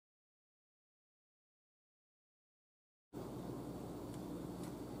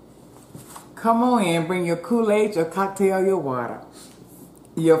Come on in, bring your Kool-Aid, your cocktail, your water,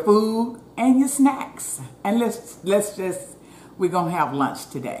 your food, and your snacks. And we're going to have lunch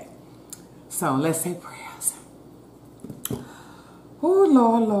today. So let's say prayers. Oh,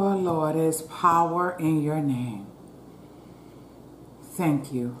 Lord, Lord, Lord, there's power in your name.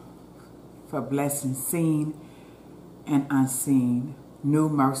 Thank you for blessing seen and unseen. New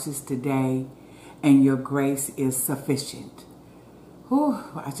mercies today, and your grace is sufficient. Whew,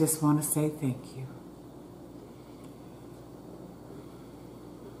 I just want to say thank you.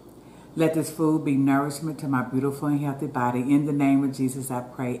 Let this food be nourishment to my beautiful and healthy body. In the name of Jesus, I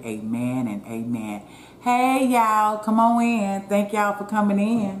pray, amen and amen. Hey, y'all, come on in. Thank y'all for coming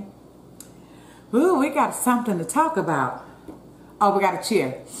in. Ooh, we got something to talk about. Oh, we got a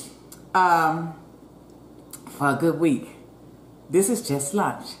cheer for a good week. This is just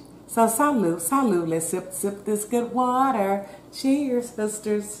lunch. So salute, salute. Let's sip this good water. Cheers,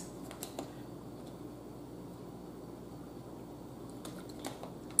 sisters.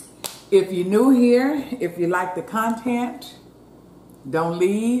 If you're new here, if you like the content, don't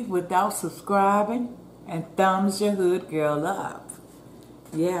leave without subscribing and thumbs your hood girl up.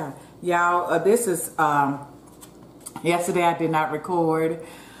 Yeah, y'all, this is, yesterday I did not record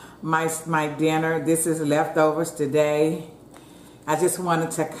my dinner. This is leftovers today. I just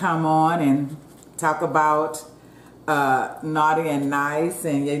wanted to come on and talk about naughty and nice.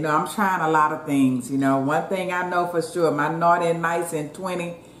 And, you know, I'm trying a lot of things. You know, one thing I know for sure, my naughty and nice in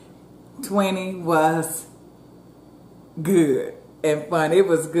 2020 was good and fun. It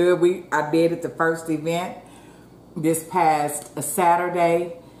was good. I did it the first event this past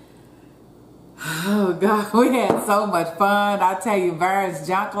Saturday. Oh, God, we had so much fun. I tell you, Vern's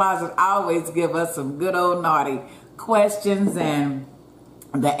Junk Closet always give us some good old naughty questions, and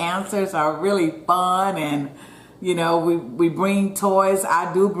the answers are really fun. And you know, we bring toys.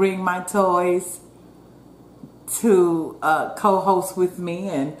 I do bring my toys to co-host with me,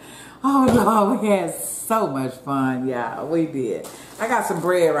 and oh Lord, we had so much fun. Yeah, we did. I got some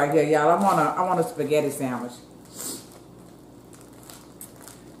bread right here, y'all. I want a spaghetti sandwich.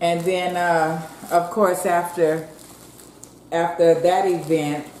 And then of course after that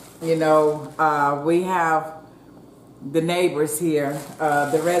event, you know, we have the neighbors here,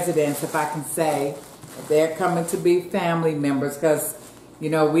 the residents, if I can say. They're coming to be family members because, you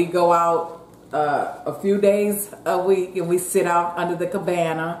know, we go out a few days a week and we sit out under the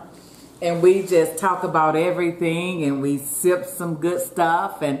cabana and we just talk about everything and we sip some good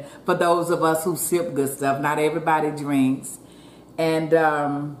stuff. And for those of us who sip good stuff, not everybody drinks. And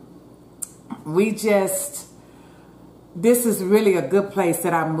this is really a good place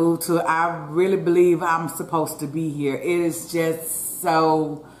that I moved to. I really believe I'm supposed to be here. It is just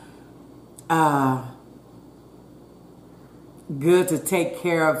so good to take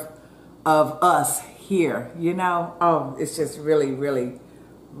care of us here, you know. Oh, it's just really, really,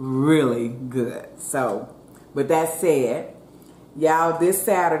 really good. So with that said, y'all, this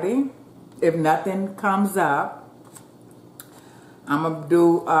Saturday, if nothing comes up, I'm gonna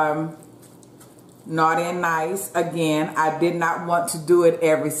do naughty and nice again. I did not want to do it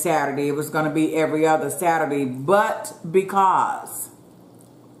every Saturday. It was going to be every other Saturday, but because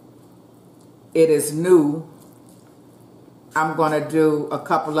it is new, I'm going to do a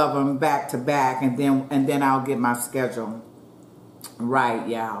couple of them back to back, and then I'll get my schedule right,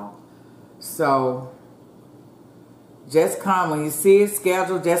 y'all. So just come when you see it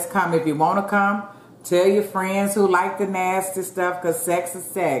scheduled. Just come if you want to come. Tell your friends who like the nasty stuff, because sex is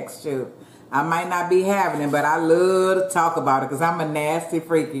sex. Shoot, I might not be having it, but I love to talk about it because I'm a nasty,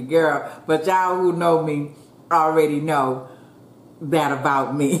 freaky girl. But y'all who know me already know that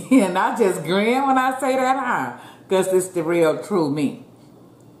about me. And I just grin when I say that, huh? Because it's the real, true me.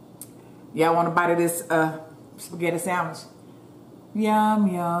 Y'all want to bite of this spaghetti sandwich? Yum,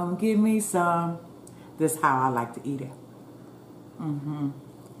 yum, give me some. This is how I like to eat it.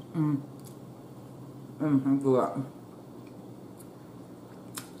 Good.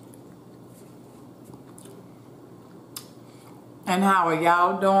 And how are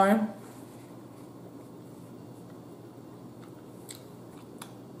y'all doing?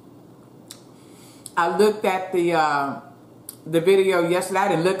 I looked at the video yesterday. I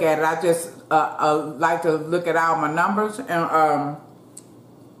didn't look at it. I just like to look at all my numbers, and I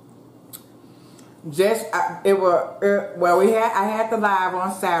had the live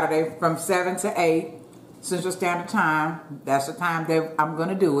on Saturday from 7 to 8 Central Standard Time. That's the time that I'm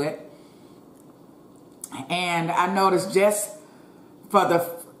gonna do it. And I noticed just for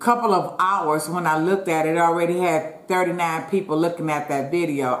the couple of hours when I looked at it, it already had 39 people looking at that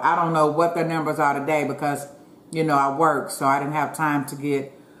video. I don't know what the numbers are today because, you know, I work, so I didn't have time to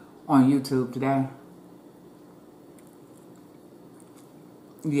get on YouTube today.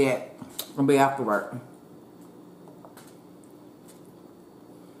 Yeah, gonna be after work.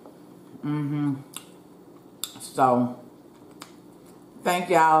 So, thank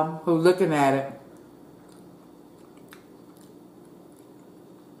y'all who looking at it.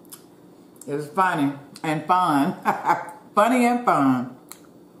 It was funny and fun. Funny and fun.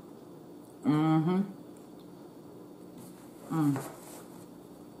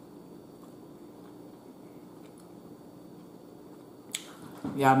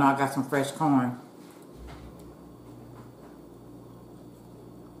 Y'all know I got some fresh corn.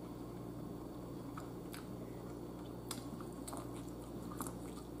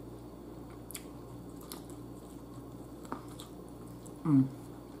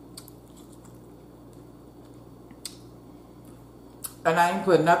 And I ain't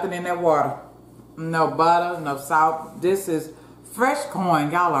put nothing in that water. No butter, no salt. This is fresh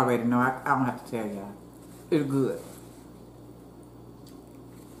corn. Y'all already know. I don't have to tell y'all. It's good.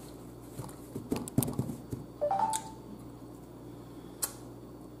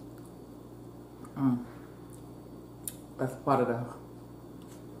 That's part of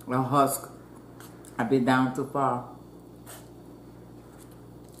the husk. I've been down too far.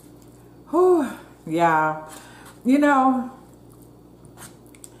 Whew, yeah. You know,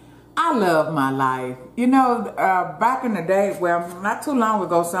 I love my life. You know, back in the day, well, not too long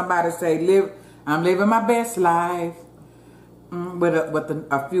ago, somebody said, I'm living my best life. With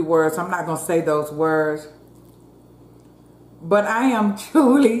a few words. I'm not going to say those words. But I am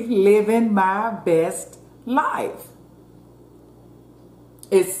truly living my best life.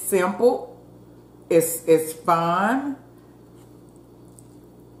 It's simple. It's fun.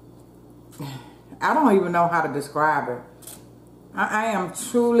 I don't even know how to describe it. I am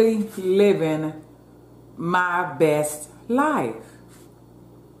truly living my best life.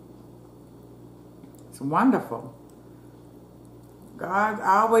 It's wonderful. God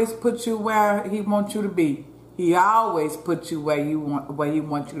always puts you where He wants you to be. He always puts you where He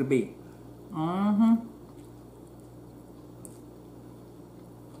wants you to be.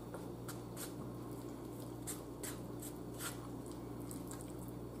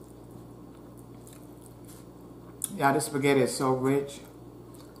 Yeah, this spaghetti is so rich.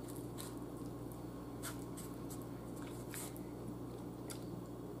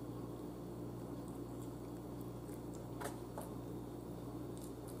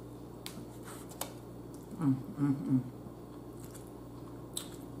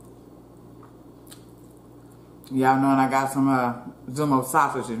 Y'all know I got some Zumo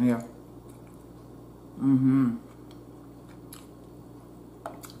sausage in here.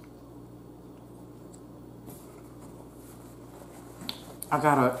 I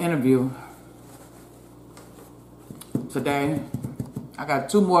got an interview today. I got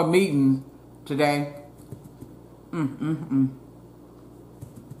 2 more meetings today.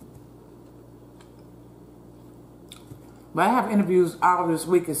 But I have interviews all this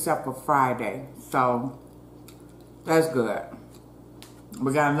week except for Friday. So, that's good.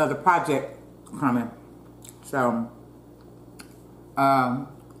 We got another project coming. So, I'm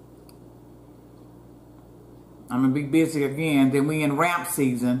going to be busy again. Then we in ramp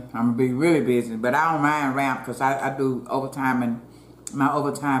season. I'm going to be really busy. But I don't mind ramp because I do overtime and my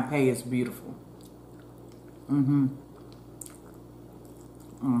overtime pay is beautiful.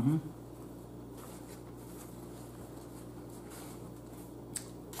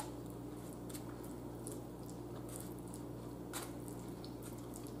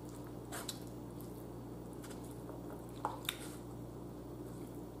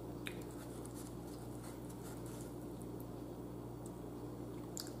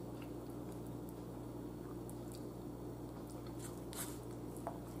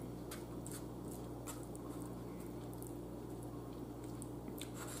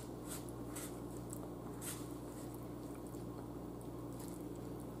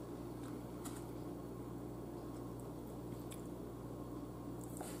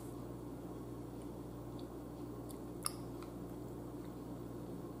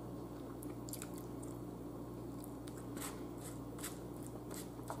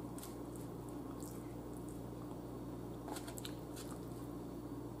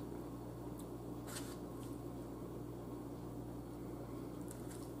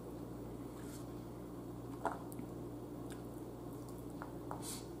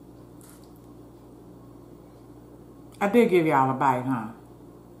 I did give y'all a bite, huh?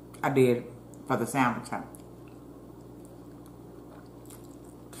 I did for the sandwich, huh?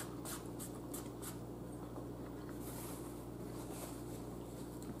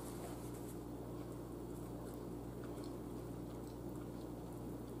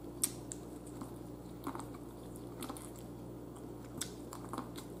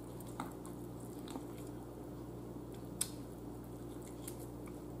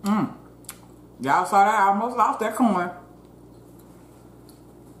 Y'all saw that? I almost lost that coin.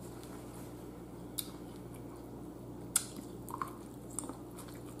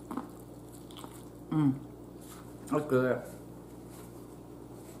 That's good.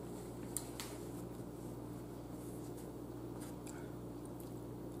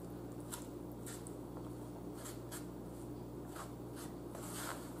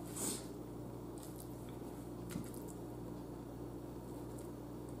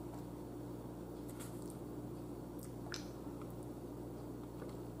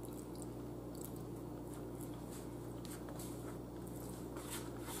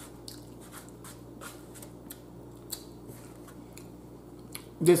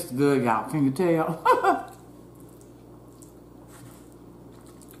 This is good, y'all. Can you tell?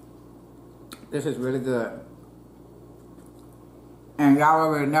 This is really good. And y'all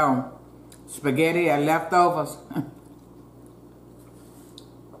already know, spaghetti and leftovers.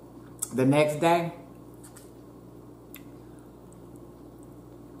 The next day,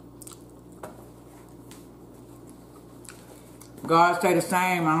 God stay the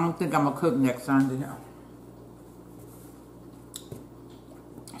same. I don't think I'm gonna cook next Sunday.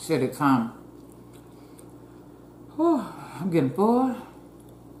 Should it come? Whew, I'm getting full.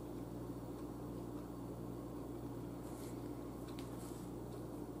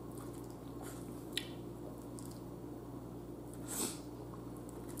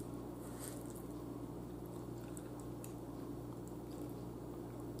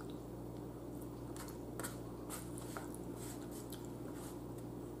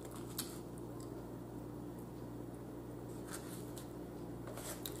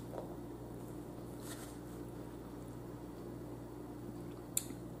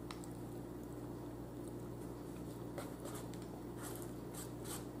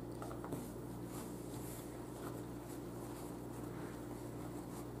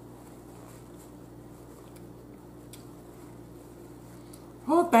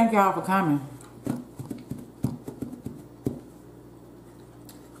 Oh, thank y'all for coming.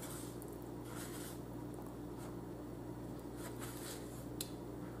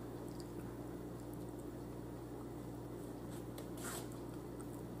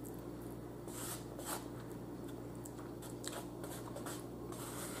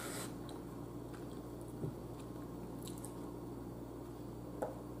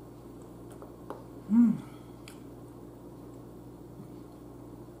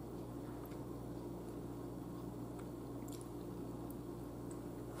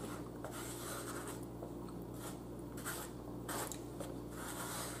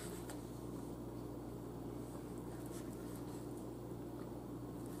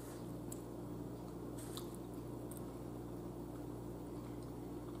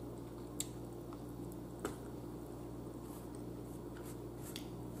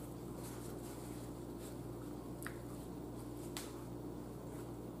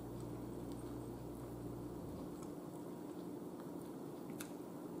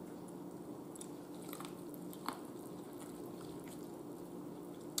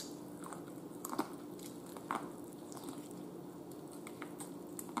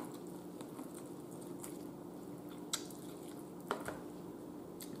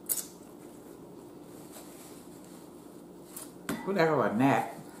 What the hell a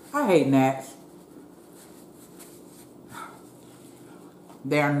gnat? I hate gnats.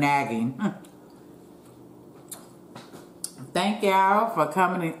 They're nagging. Thank y'all for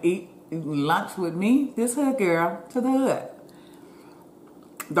coming and eating lunch with me. This hood girl to the hood.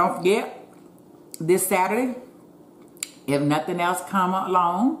 Don't forget, this Saturday, if nothing else come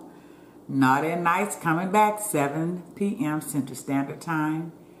along, Naughty Nights coming back, 7 p.m. Central Standard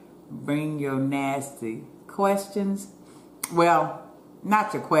Time. Bring your nasty questions. Well,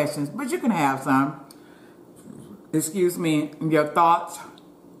 not your questions, but you can have some. Excuse me, your thoughts.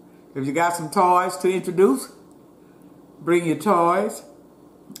 If you got some toys to introduce, bring your toys.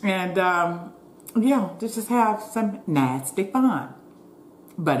 And, yeah, just have some nasty fun.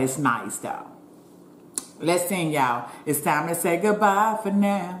 But it's nice, though. Let's sing, y'all. It's time to say goodbye for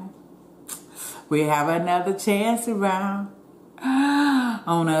now. We have another chance around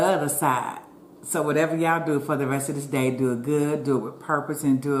on the other side. So whatever y'all do for the rest of this day, do it good, do it with purpose,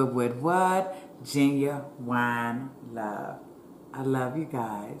 and do it with what? Genuine love. I love you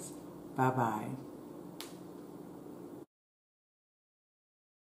guys. Bye-bye.